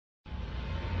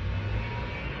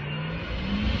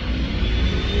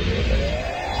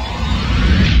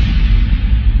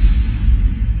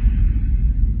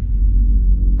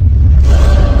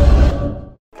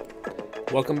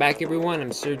Welcome back everyone,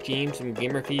 I'm Sir James from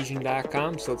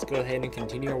Gamerfuzion.com, so let's go ahead and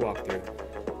continue our walkthrough.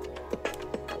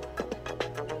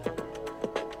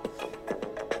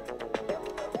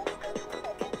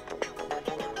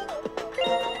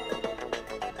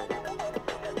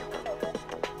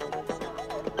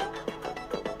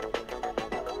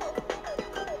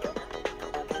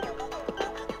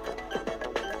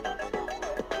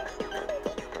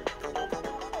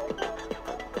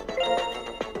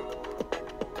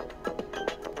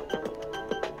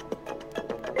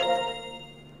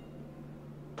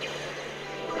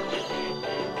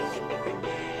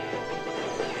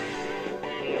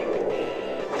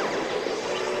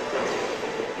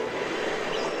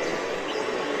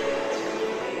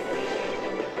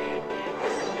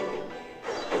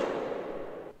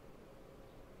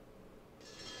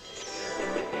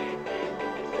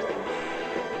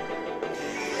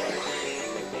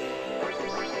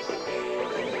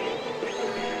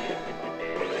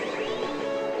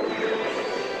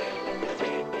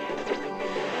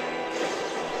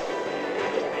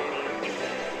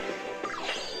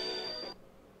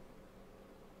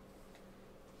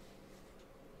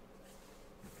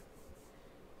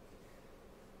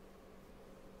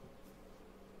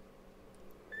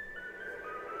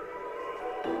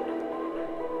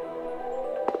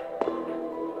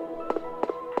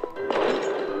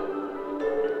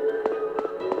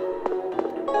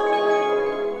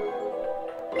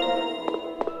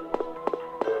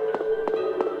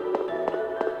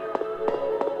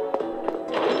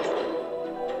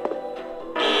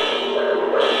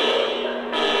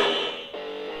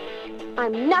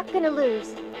 I'm not gonna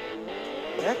lose.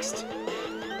 Next.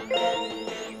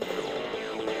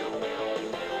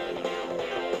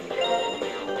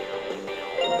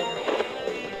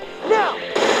 Now!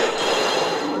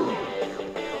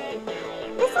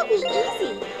 This'll be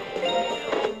easy.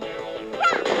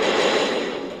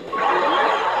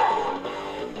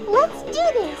 Let's do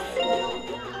this.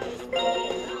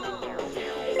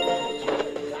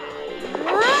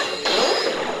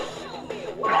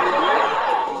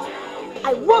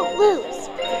 I won't lose.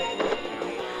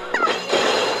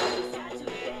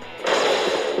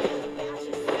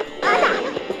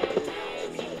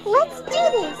 Let's do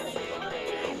this.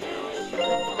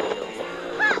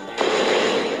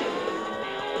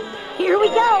 Here we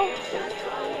go.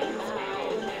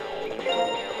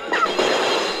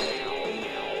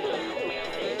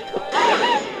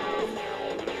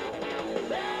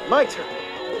 My turn.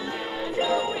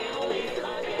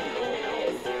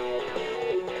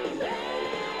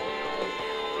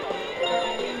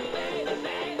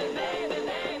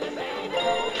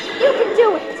 You can do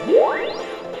it!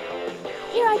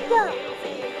 Here I go!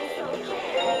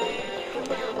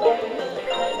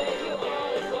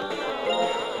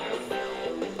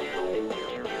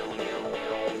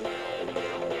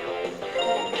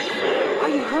 Are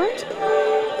you hurt?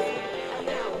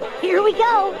 Here we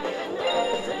go!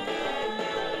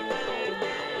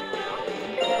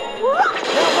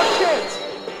 Now what chance?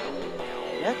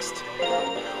 Next.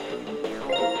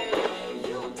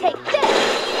 Take this!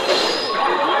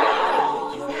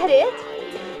 Is that it?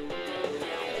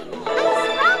 I'm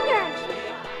stronger!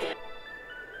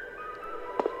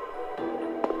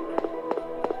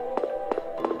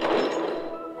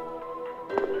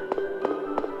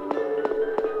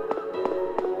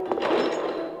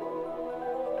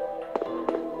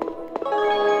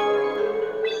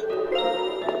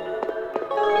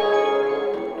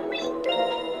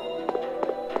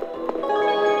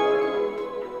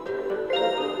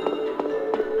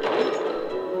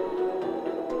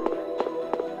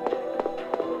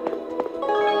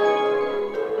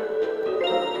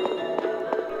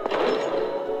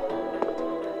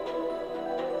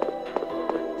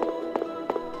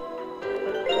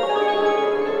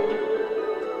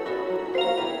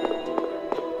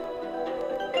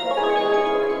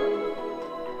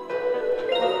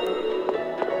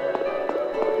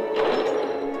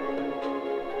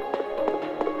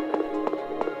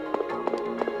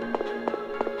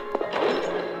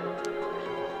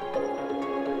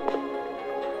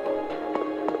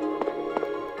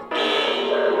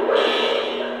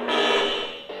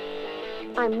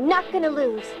 I'm not gonna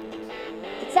lose.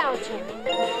 It's our turn.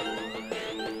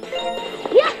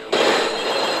 Yeah!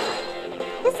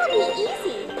 This'll be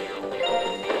easy.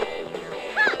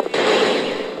 Ha!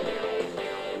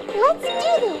 Let's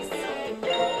do this.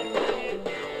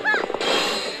 Ha!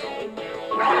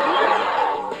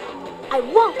 I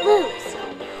won't lose.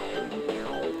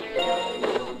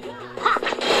 Ha!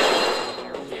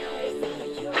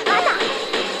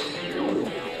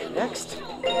 Next.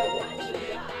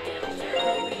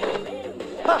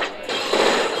 Ha!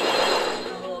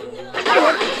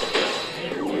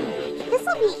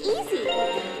 be easy.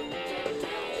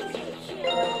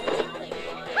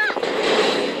 Ha!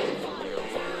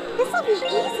 This'll be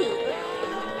easy.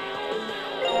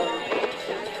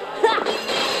 Ha!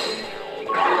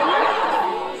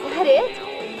 Is that it?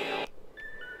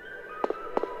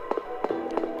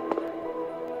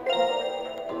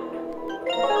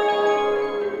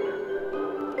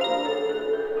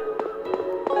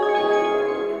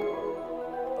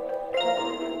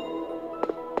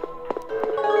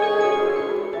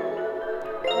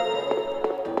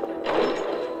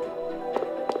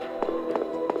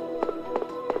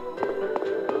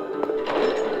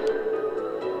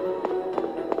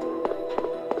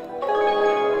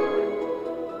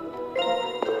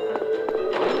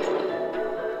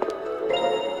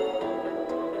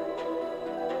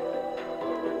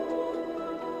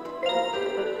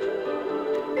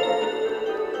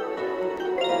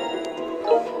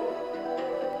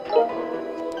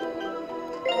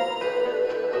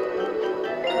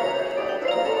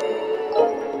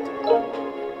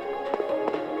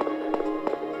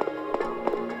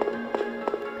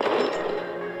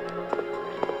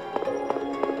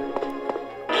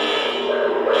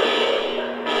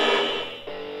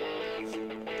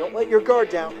 Don't let your guard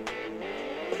down.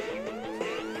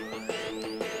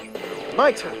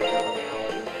 My turn.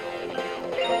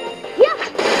 Yeah!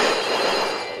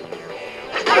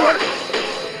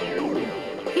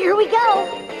 Here we go!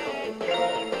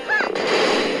 Ha!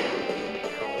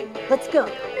 Let's go.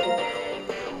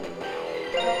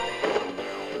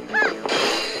 Ha!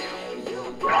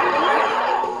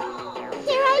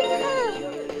 Here I come!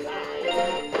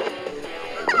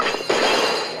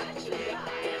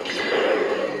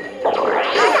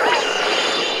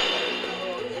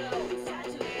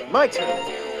 My turn.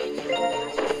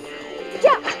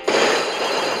 Yeah!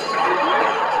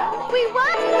 We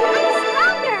won! I'm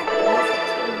stronger!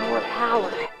 More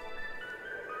power.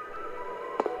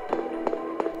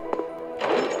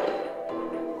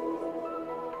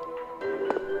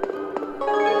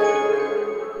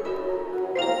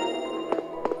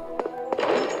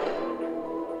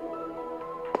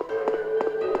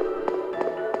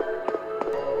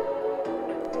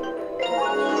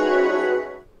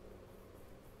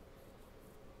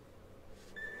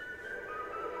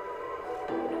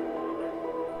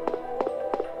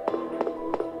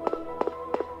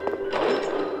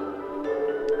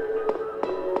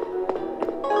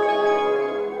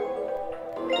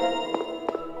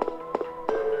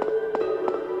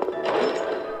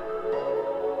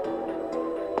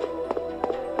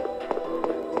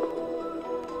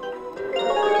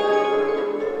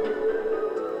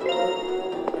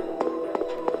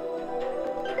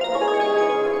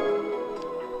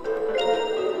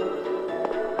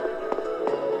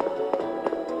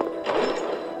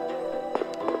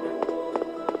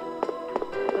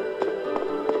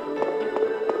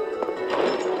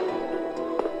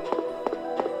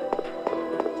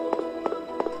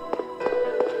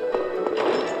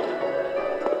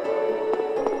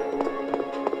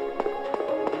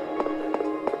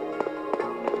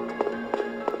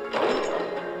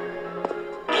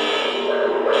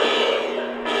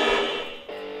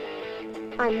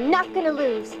 I'm not gonna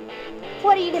lose.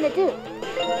 What are you gonna do?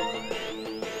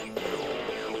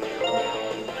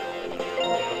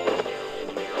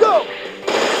 Go!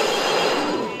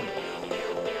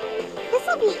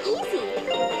 This'll be easy.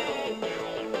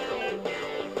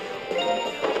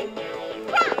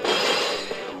 Rah!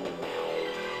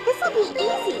 This'll be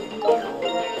easy.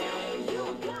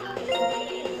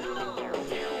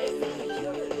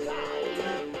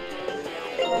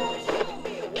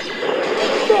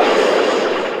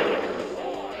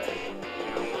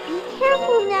 Be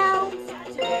careful now.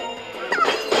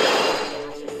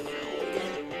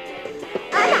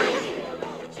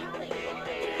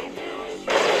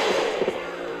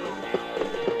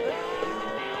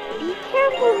 Be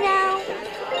careful now.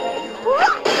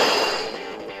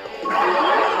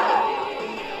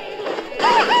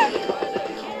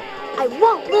 I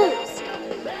won't lose.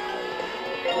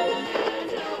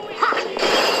 Ha!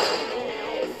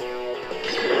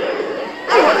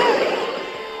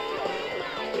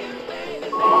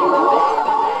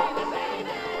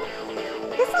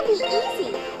 This'll be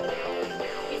easy.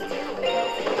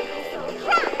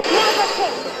 Never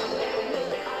take.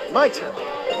 My turn.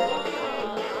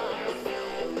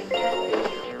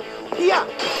 Yeah!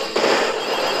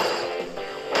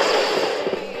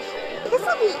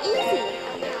 This'll be easy.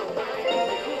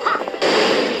 Ha!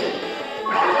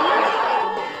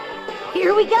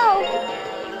 Here we go.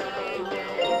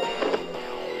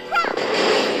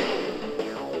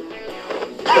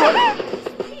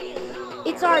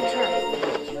 It's our turn.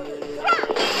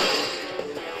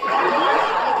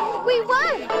 We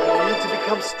won! We need to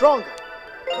become stronger.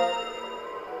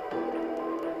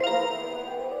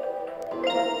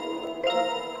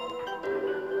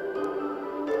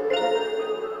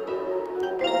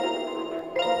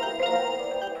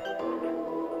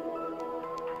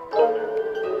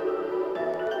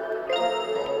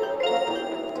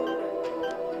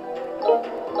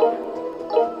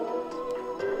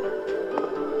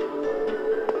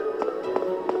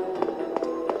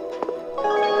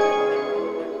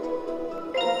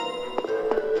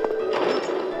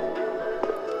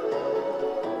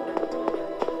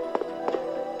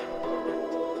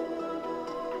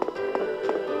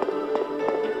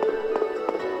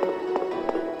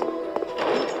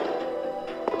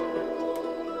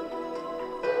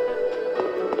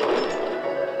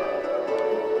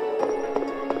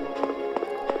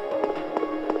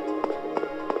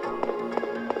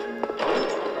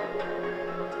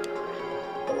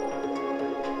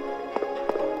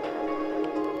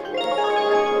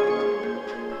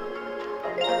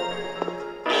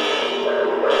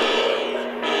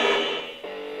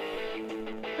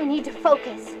 I need to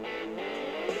focus.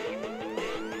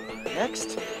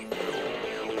 Next.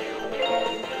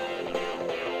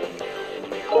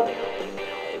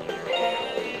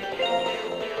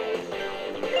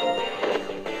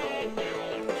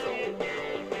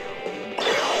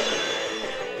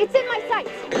 It's in my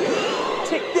sights.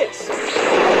 Take this.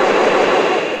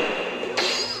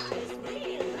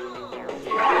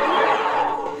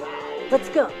 Let's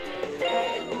go.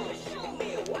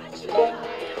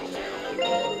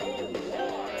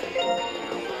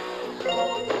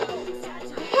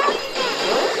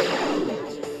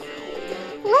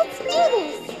 Let's do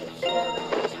this.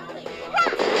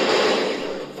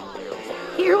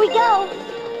 Here we go.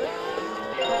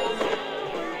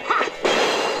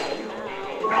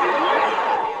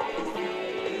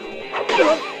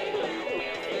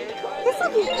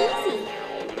 This'll be easy.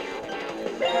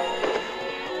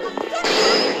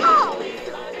 Oh!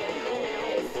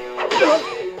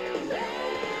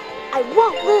 I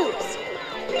won't lose.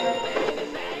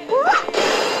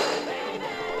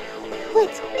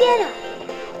 Let's get him.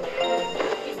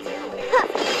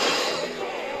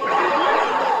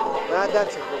 Glad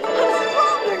that's a good one. I'm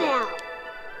stronger now.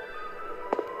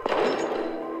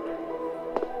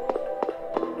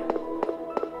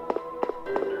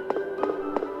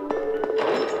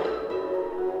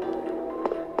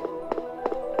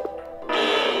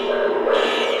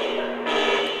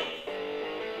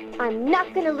 I'm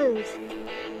not gonna lose.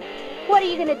 What are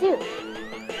you gonna do?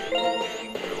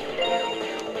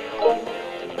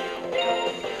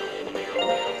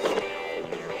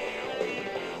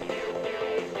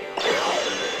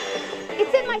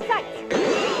 It's in my sights.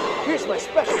 Here's my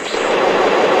special.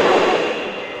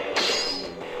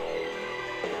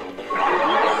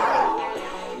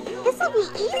 This'll be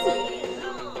easy.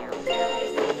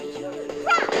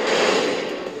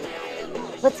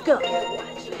 Let's go.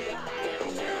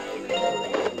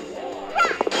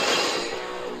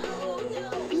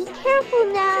 Be careful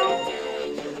now.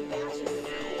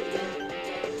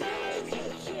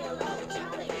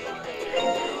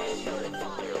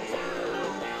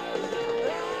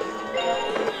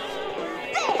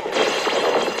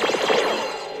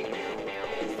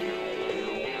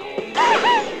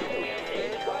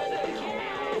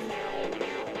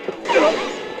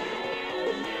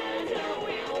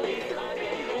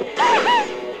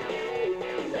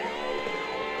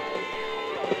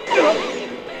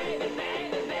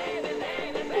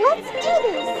 Let's do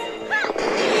this.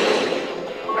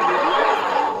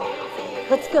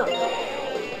 Let's go.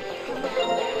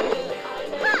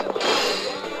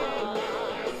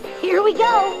 Here we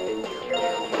go.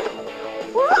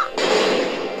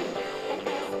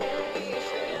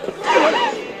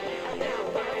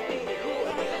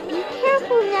 Be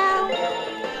careful now.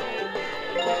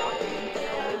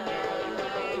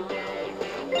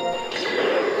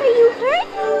 Are you hurt?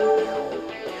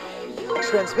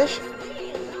 Transmission.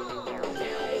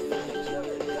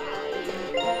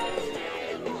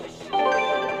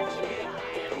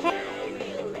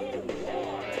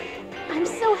 I'm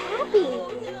so happy.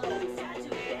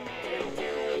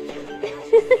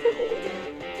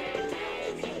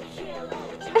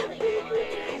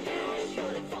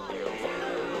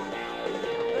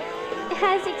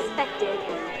 As expected.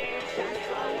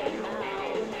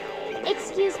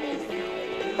 Excuse me.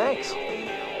 Thanks.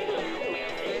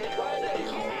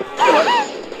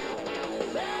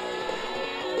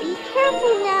 Be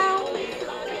careful now.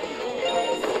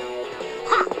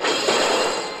 Ha!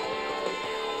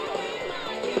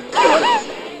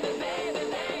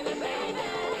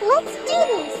 Let's do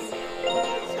this.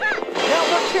 Now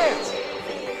no chance.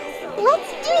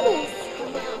 Let's do this!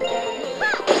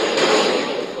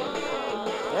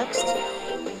 Next.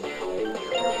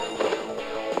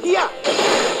 Yeah!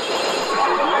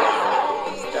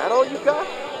 Is that all you got?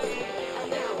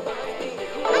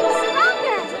 I'm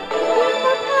stronger! Need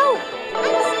more power!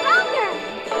 I'm stronger!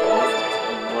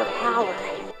 Need more power.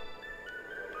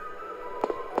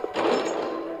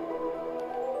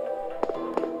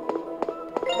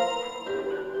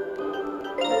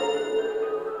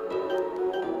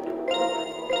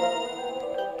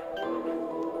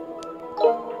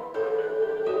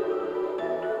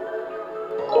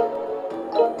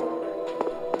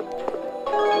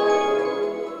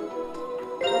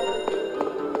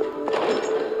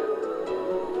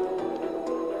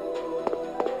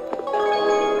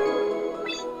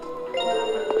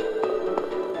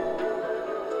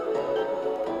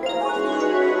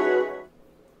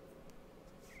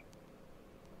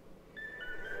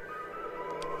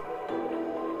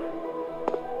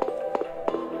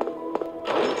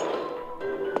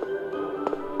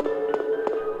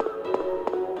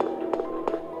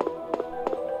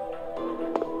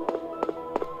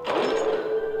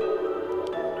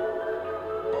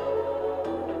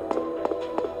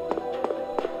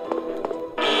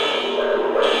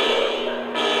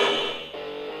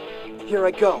 Here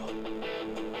I go.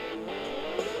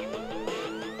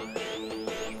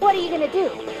 What are you gonna do?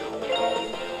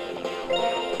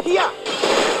 Yeah!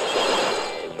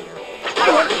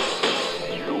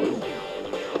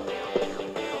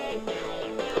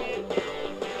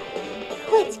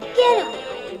 Let's get him!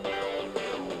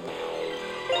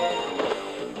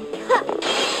 Huh.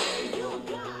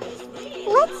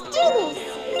 Let's do this!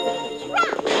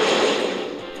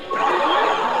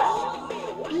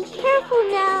 Be careful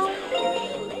now!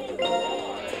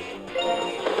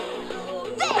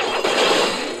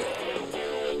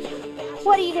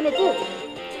 What are you gonna do?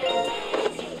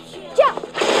 Jump!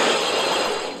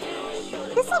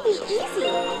 This'll be easy!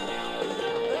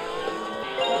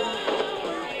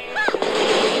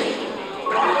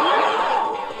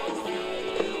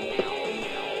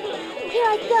 Here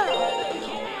I go!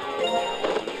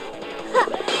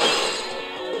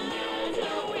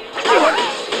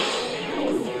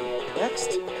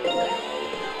 Next.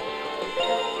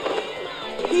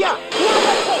 Yeah!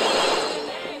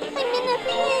 I'm in a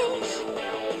pinch!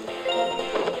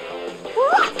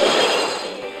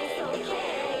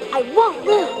 I won't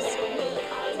lose!